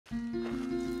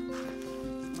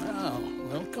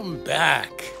Welcome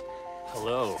back.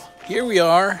 Hello. Here we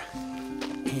are,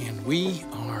 and we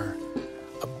are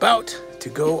about to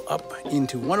go up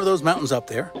into one of those mountains up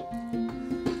there.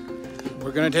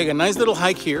 We're going to take a nice little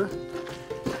hike here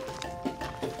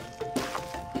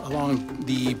along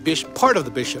the part of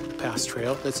the Bishop Pass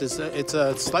Trail. It's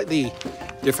a slightly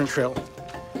different trail.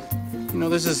 You know,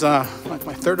 this is like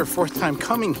my third or fourth time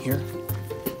coming here,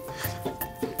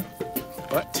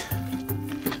 but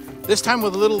this time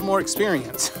with a little more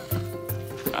experience.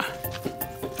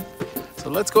 So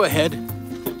let's go ahead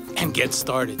and get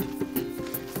started.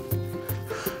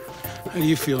 How do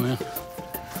you feel, man?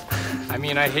 I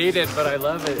mean, I hate it, but I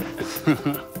love it.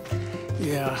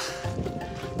 Yeah.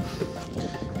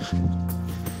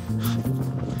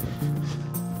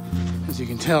 As you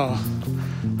can tell,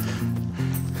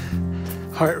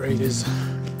 heart rate is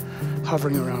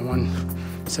hovering around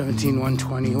 117,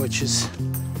 120, which is,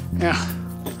 yeah,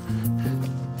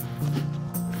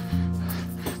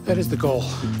 that is the goal.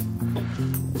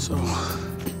 So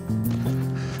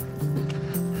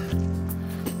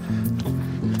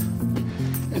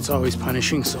it's always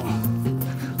punishing, so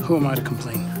who am I to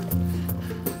complain?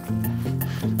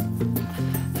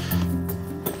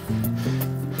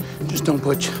 Just don't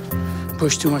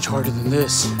push too much harder than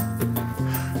this.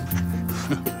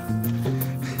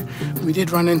 We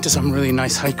did run into some really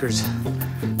nice hikers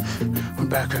or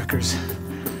backpackers.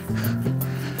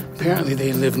 Apparently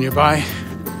they live nearby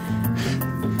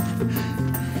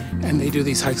and they do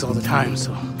these hikes all the time,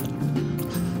 so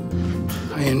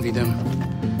I envy them.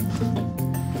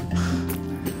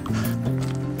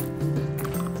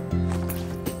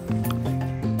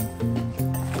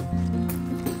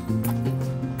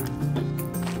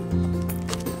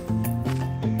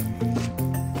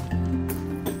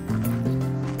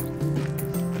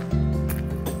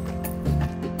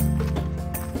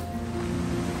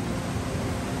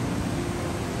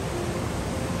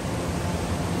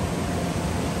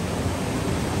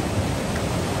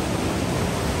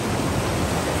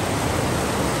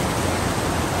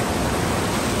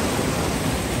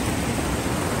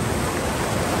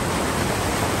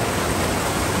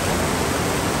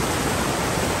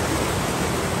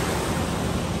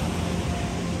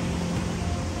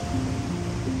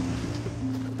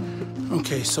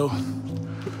 Okay, so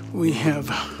we have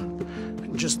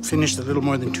just finished a little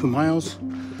more than 2 miles.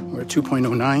 We're at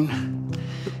 2.09,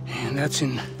 and that's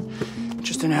in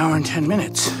just an hour and 10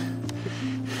 minutes.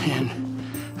 And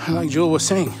like Jule was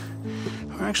saying,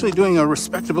 we're actually doing a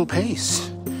respectable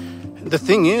pace. The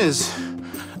thing is,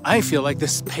 I feel like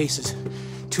this pace is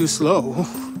too slow,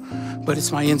 but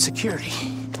it's my insecurity.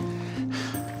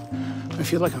 I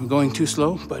feel like I'm going too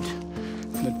slow, but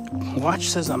the watch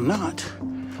says I'm not.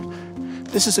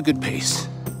 This is a good pace.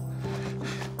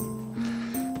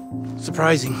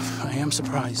 Surprising. I am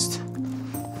surprised.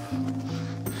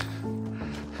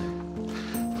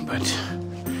 But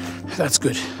that's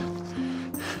good.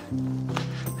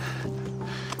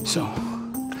 So,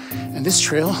 and this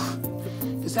trail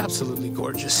is absolutely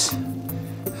gorgeous.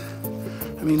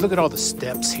 I mean, look at all the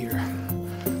steps here.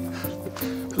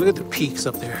 Look at the peaks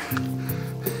up there.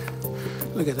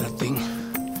 Look at that thing.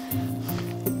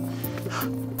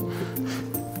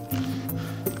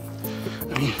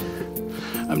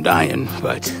 I'm dying,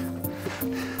 but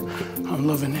I'm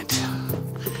loving it.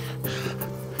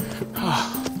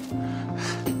 Oh.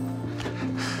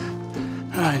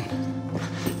 And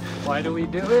why do we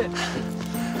do it?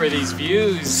 For these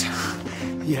views.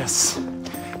 Yes,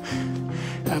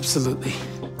 absolutely.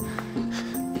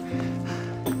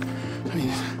 I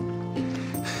mean,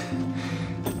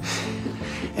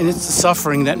 and it's the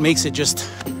suffering that makes it just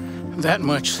that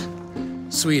much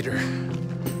sweeter.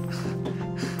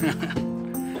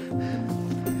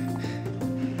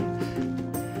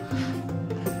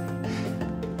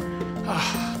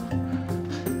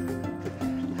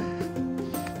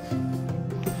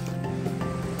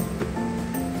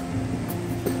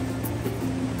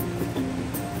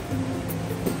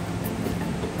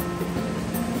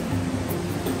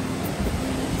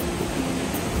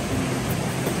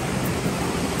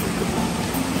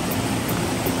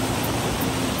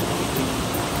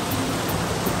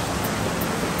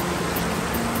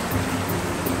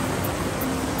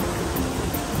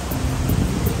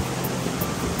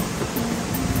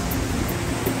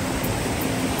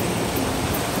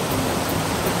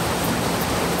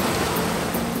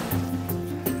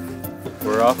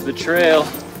 We're off the trail.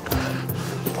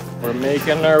 We're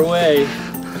making our way.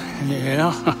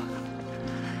 Yeah.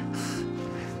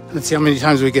 Let's see how many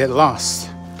times we get lost.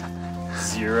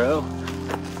 0.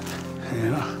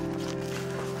 Yeah.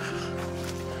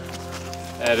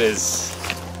 That is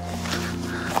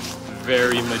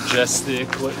Very majestic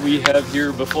what we have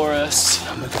here before us.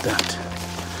 Look at that.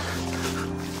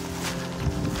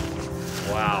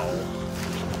 Wow.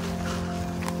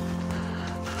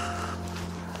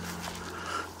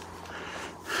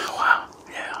 Wow,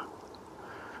 yeah.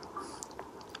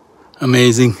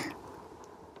 Amazing.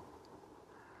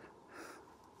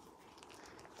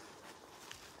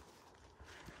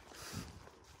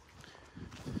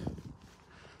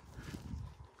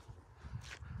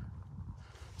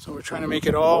 So we're trying to make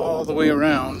it all the way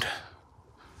around.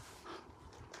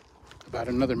 About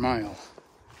another mile.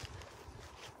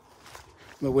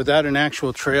 But without an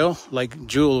actual trail, like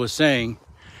Jule was saying,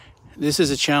 this is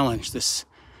a challenge,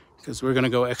 because we're going to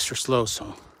go extra slow.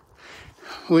 So,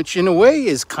 which in a way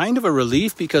is kind of a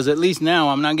relief, because at least now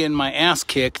I'm not getting my ass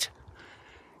kicked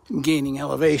gaining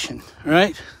elevation,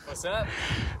 right? What's that?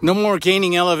 No more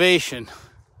gaining elevation.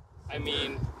 I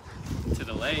mean, to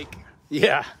the lake.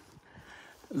 Yeah.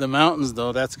 The mountains,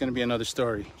 though, that's going to be another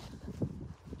story.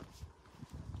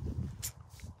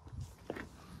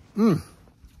 I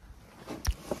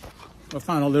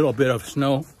found a little bit of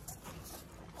snow.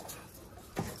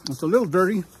 It's a little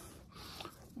dirty.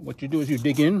 What you do is you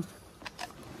dig in,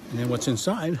 and then what's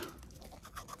inside.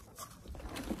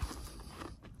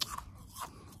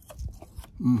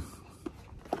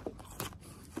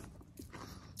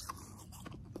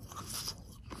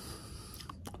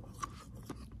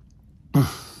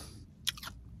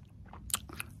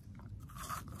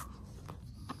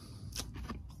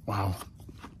 Wow.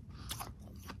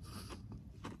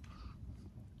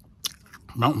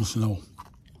 Mountain snow.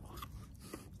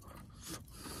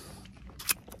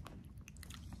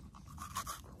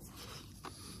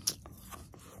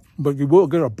 But you will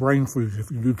get a brain freeze if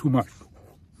you do too much.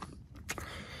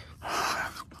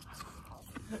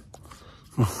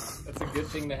 That's a good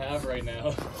thing to have right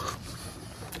now.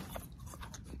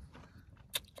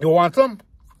 You want some?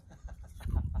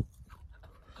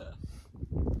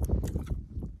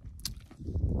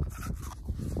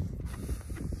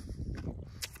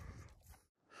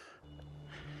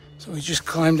 So we just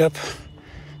climbed up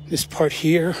this part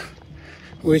here,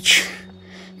 which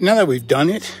now that we've done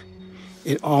it,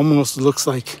 it almost looks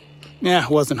like, yeah, it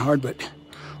wasn't hard, but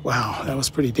wow, that was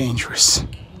pretty dangerous.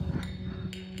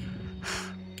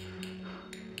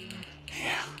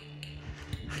 Yeah.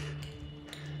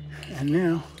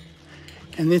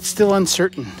 And it's still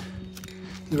uncertain.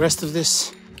 The rest of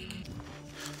this,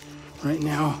 right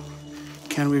now,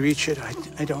 can we reach it?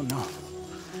 I don't know.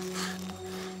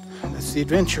 That's the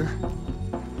adventure.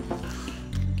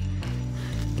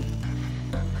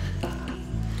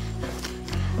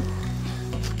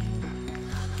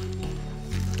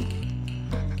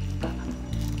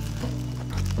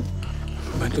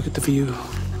 But look at the view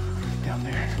down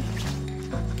there.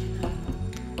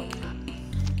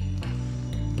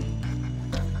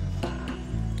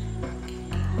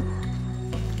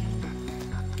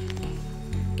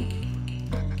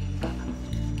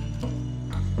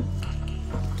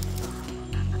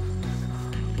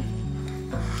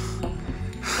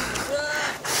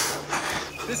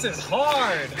 This is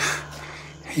hard.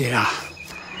 Yeah.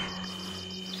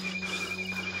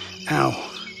 Ow.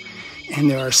 And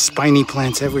there are spiny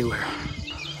plants everywhere.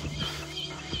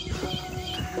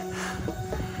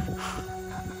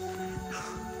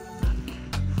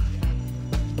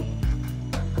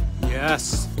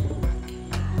 Yes.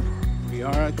 We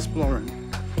are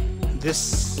exploring.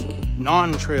 This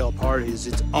non-trail part is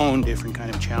its own different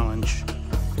kind of challenge.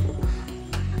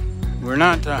 We're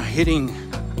not hitting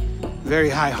very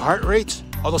high heart rates,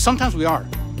 although sometimes we are.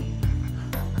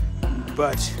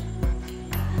 But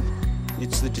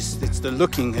it's the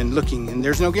looking, and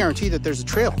there's no guarantee that there's a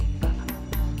trail.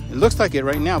 It looks like it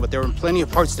right now, but there were plenty of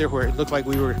parts there where it looked like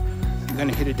we were going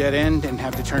to hit a dead end and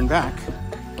have to turn back.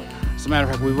 As a matter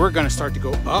of fact, we were going to start to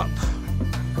go up,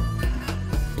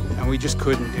 and we just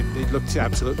couldn't. It looked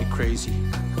absolutely crazy.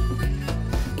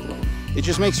 It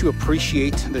just makes you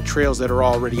appreciate the trails that are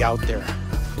already out there.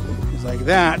 It's like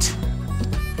that.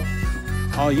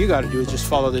 All you got to do is just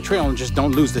follow the trail and just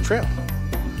don't lose the trail.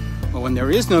 But when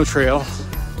there is no trail,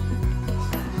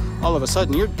 all of a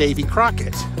sudden you're Davy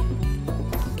Crockett.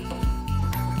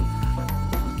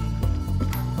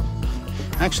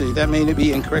 Actually, that may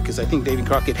be incorrect, because I think Davy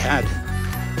Crockett had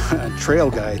trail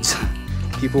guides.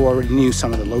 People already knew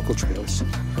some of the local trails.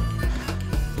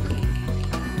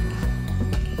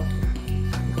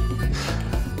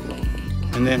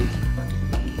 And then,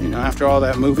 you know, after all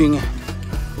that moving,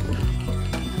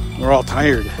 we're all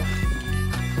tired.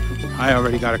 I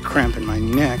already got a cramp in my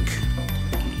neck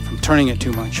from turning it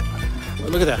too much.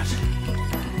 But look at that.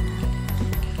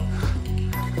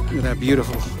 Look at that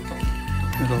beautiful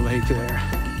little lake there.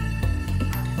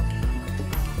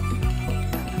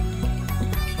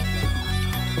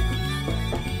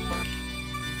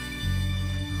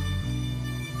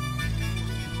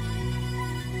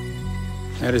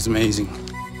 That is amazing.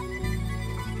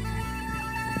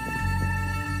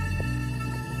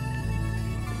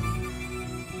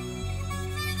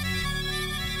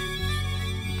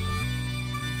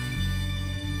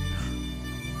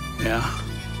 Yeah,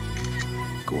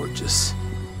 gorgeous.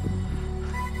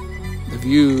 The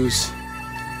views.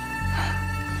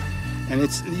 And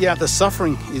it's, yeah, the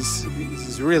suffering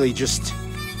is really just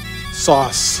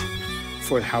sauce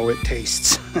for how it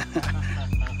tastes.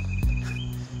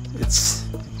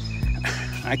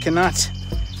 I cannot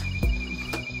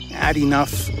add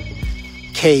enough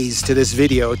K's to this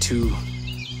video to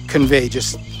convey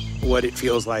just what it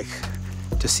feels like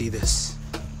to see this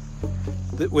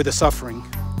with the suffering.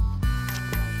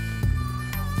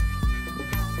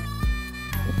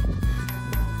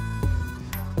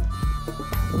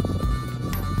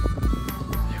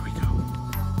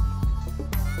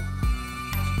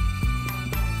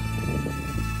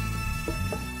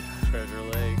 Treasure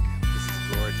Lake. This is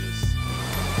gorgeous.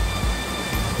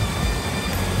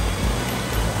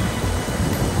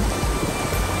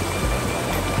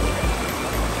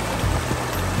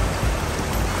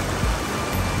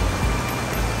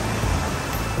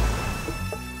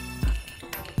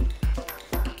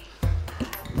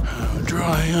 How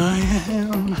dry I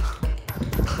am.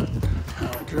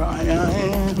 How dry I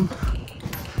am.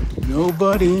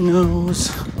 Nobody knows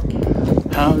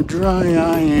how dry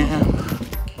I am.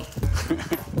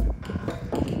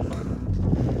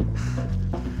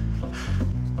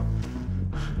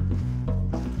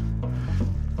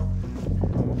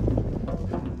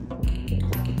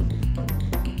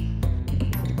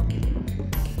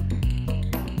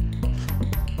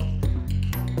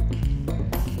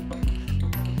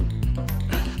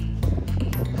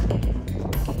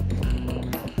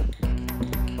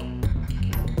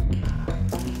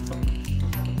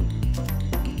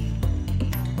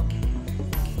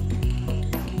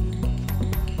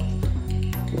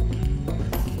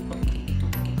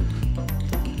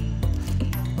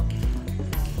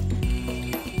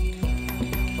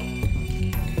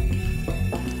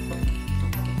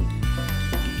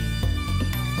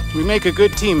 We make a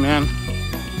good team, man.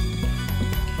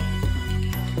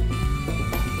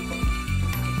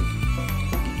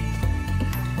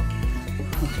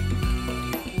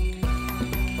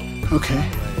 Okay.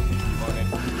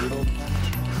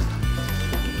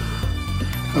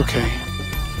 Okay.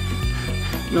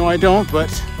 No, I don't, but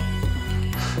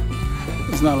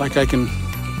it's not like I can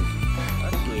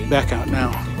back out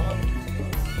now.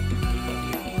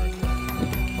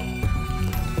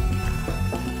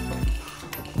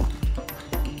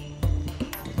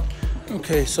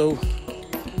 Okay, so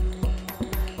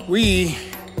we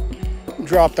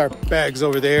dropped our bags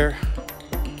over there.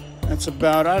 That's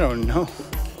about, I don't know,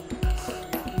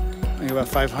 maybe about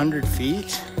 500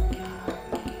 feet.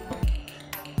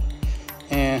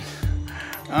 And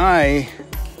I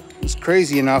was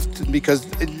crazy enough because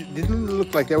it didn't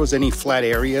look like there was any flat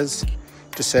areas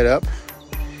to set up.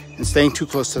 And staying too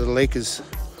close to the lake is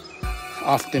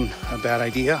often a bad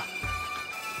idea.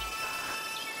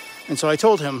 And so I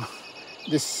told him,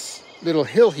 this little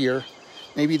hill here,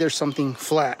 maybe there's something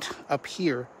flat up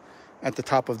here at the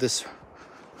top of this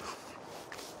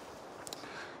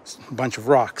bunch of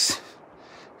rocks.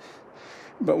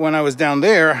 But when I was down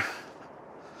there,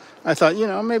 I thought, you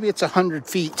know, maybe it's 100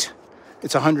 feet.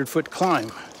 It's a 100-foot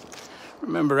climb.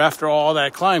 Remember, after all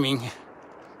that climbing,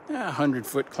 a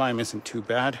 100-foot climb isn't too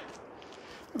bad.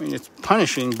 I mean, it's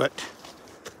punishing, but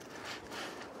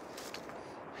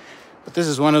this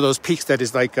is one of those peaks that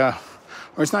is like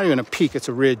or it's not even a peak, it's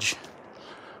a ridge.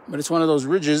 But it's one of those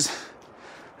ridges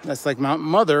that's like Mount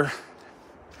Mother,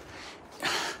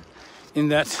 in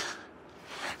that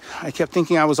I kept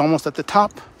thinking I was almost at the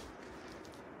top.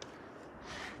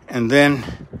 And then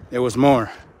there was more.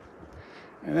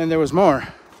 And then there was more.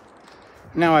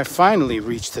 Now I finally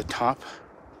reached the top.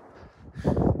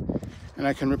 And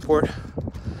I can report,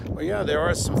 well, yeah, there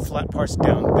are some flat parts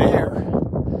down there.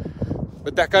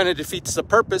 But that kind of defeats the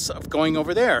purpose of going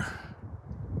over there.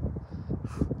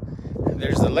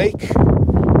 There's the lake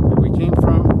where we came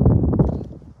from.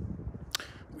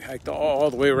 We hiked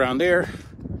all the way around there.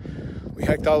 We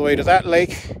hiked all the way to that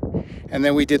lake. And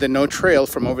then we did the no trail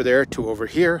from over there to over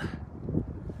here.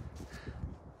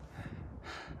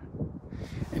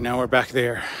 And now we're back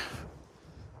there.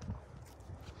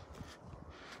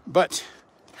 But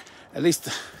at least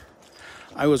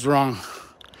I was wrong.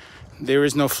 There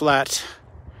is no flat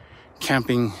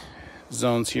camping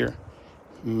zones here.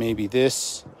 Maybe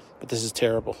this. But this is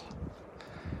terrible.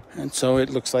 And so it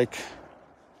looks like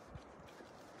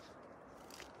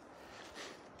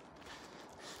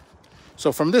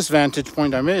so from this vantage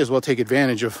point, I may as well take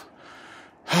advantage of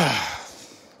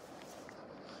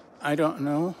I don't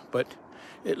know, but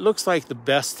it looks like the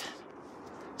best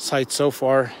site so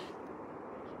far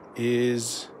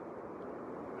is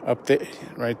up there,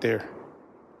 right there,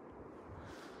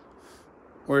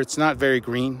 where it's not very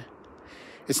green.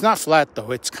 It's not flat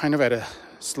though, it's kind of at a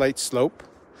slight slope,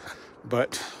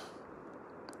 but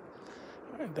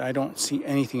I don't see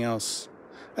anything else.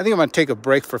 I think I'm gonna take a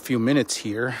break for a few minutes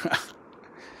here.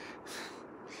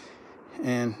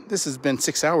 And this has been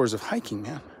 6 hours of hiking,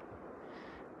 man.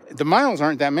 The miles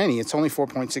aren't that many. It's only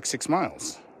 4.66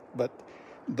 miles. But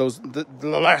the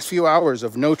last few hours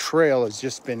of no trail has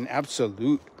just been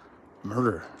absolute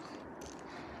murder.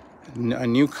 A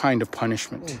new kind of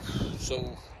punishment.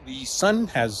 So the sun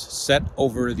has set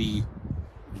over the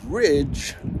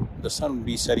ridge. The sun will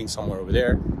be setting somewhere over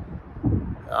there.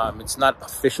 It's not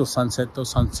official sunset, though.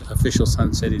 Official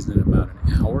sunset is in about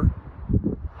an hour.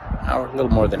 A little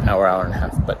more than an hour, hour and a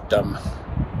half. But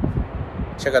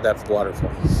check out that waterfall.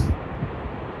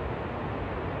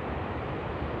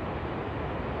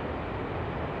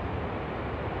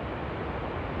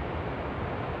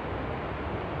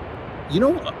 You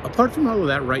know, apart from all of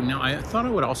that right now, I thought I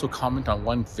would also comment on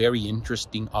one very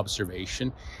interesting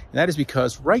observation. And that is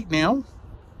because right now,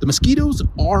 the mosquitoes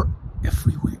are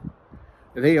everywhere.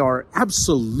 They are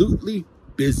absolutely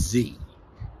busy.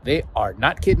 They are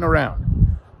not kidding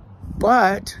around.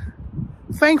 But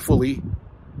thankfully,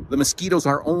 the mosquitoes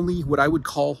are only what I would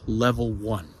call level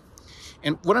 1.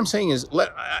 And what I'm saying is,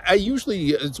 I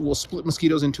usually will split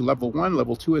mosquitoes into level 1,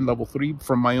 level 2, and level 3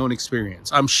 from my own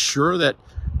experience. I'm sure that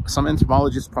some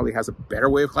entomologist probably has a better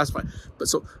way of classifying. But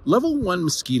so level 1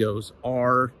 mosquitoes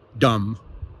are dumb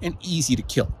and easy to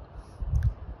kill.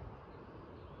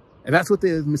 And that's what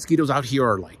the mosquitoes out here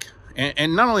are like.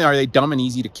 And not only are they dumb and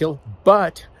easy to kill,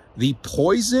 but the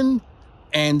poison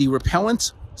and the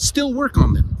repellents still work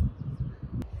on them.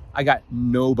 I got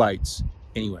no bites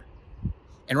anywhere.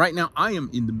 And right now I am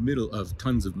in the middle of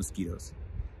tons of mosquitoes.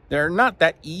 They're not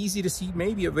that easy to see.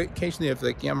 Maybe occasionally if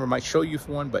the camera might show you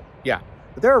for one, but yeah,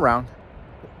 but they're around.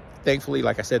 Thankfully,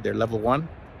 like I said, they're level 1.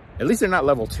 At least they're not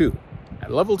level 2.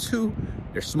 At level 2,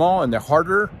 they're small and they're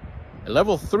harder. At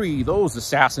level 3, those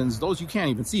assassins, those you can't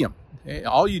even see them.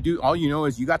 All you know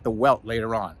is you got the welt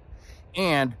later on.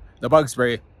 And the bug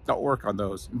spray, don't work on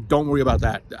those. Don't worry about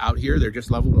that. Out here, they're just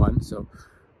level 1. So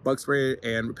bug spray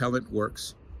and repellent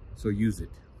works. So use it.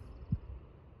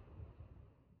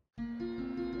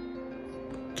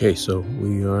 Okay, so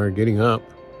we are getting up.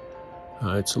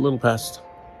 It's a little past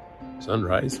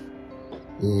sunrise.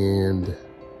 And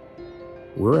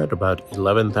we're at about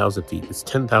 11,000 feet. It's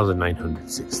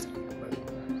 10,960.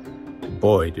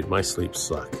 Boy, did my sleep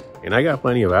suck. And I got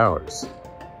plenty of hours.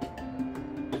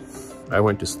 I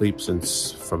went to sleep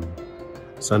from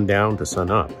sundown to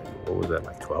sun up. What was that,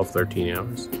 like 12, 13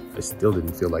 hours? I still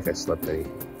didn't feel like I slept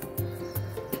anything.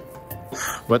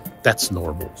 But that's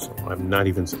normal, so I'm not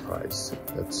even surprised.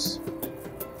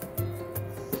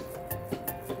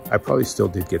 I probably still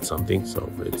did get something, so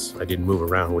I didn't move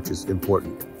around, which is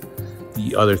important.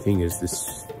 The other thing is the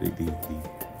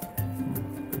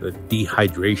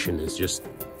dehydration is just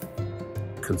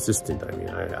consistent. I mean,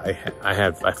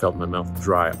 I felt my mouth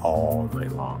dry all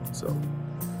night long, so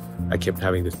I kept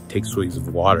having to take swigs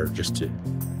of water just to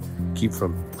keep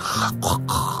from.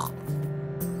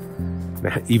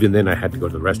 Even then, I had to go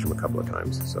to the restroom a couple of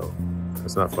times, so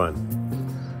it's not fun.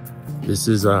 This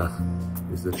is a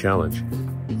challenge.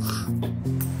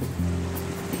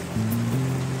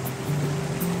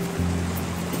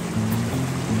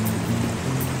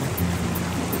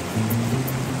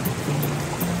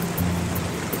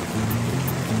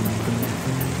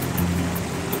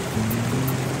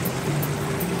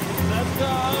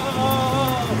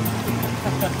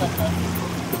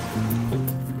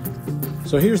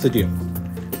 So here's the deal.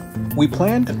 We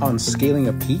planned on scaling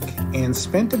a peak and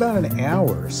spent about an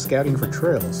hour scouting for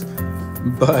trails,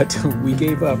 but we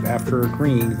gave up after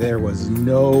agreeing there was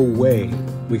no way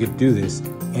we could do this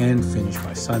and finish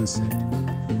by sunset.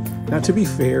 Now, to be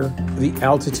fair, the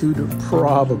altitude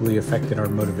probably affected our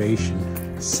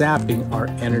motivation, sapping our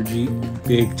energy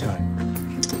big time.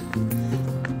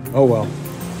 Oh well.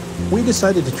 We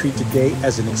decided to treat today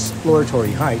as an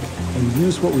exploratory hike and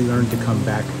use what we learned to come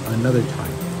back another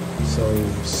time. So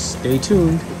stay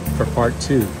tuned for part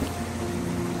 2.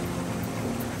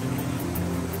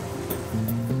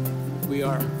 We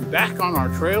are back on our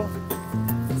trail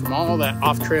from all that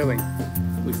off-trailing.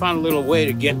 We found a little way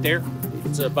to get there.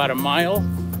 It's about a mile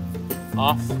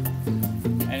off,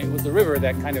 and it was the river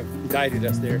that kind of guided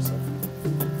us there. So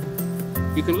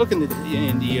you can look in the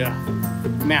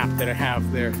map that I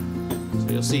have there, so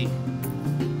you'll see.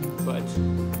 But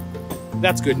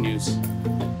that's good news.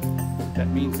 that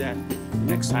means that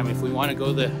next time if we want to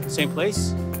go the same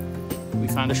place, we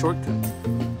found a shortcut.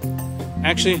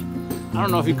 Actually, I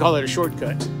don't know if you'd call it a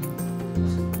shortcut,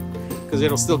 because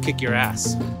it'll still kick your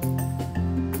ass.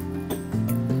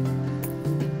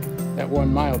 That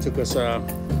 1 mile took us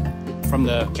from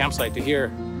the campsite to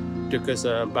here, took us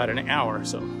about an hour or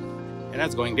so, and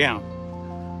that's going down.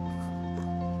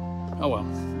 Oh well.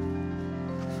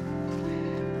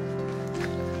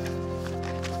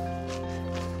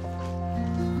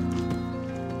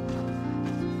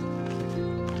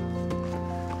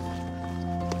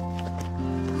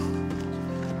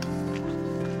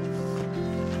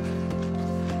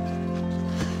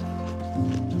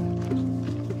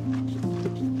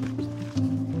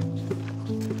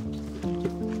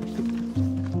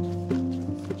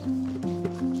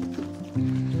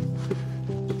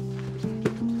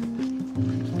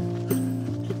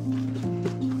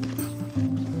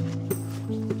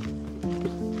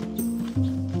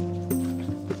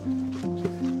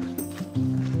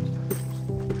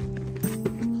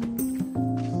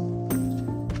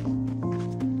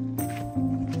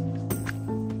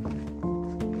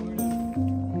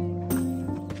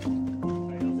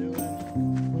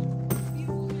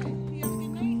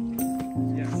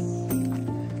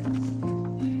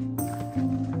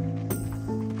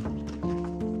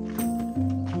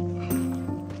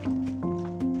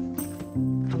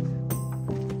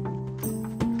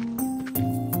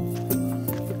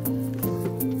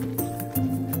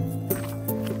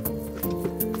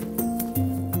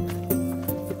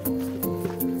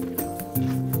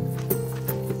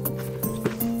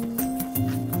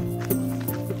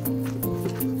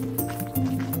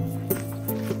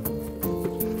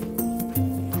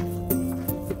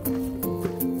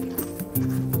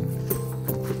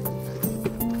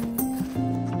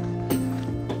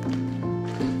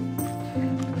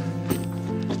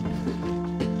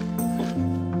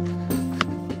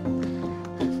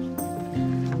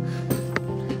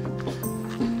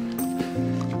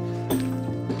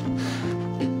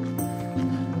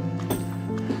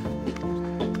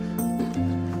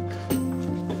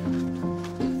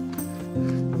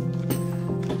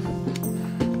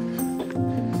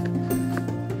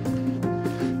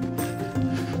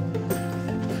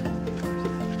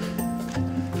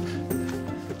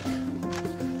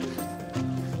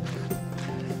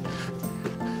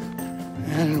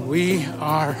 And we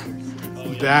are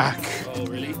back. Oh,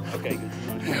 really? Okay,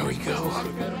 good. There we go.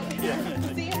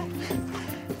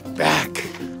 Back.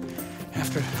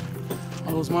 After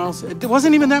all those miles. It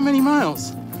wasn't even that many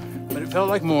miles, but it felt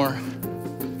like more.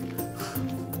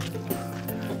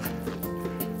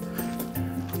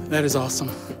 That is awesome.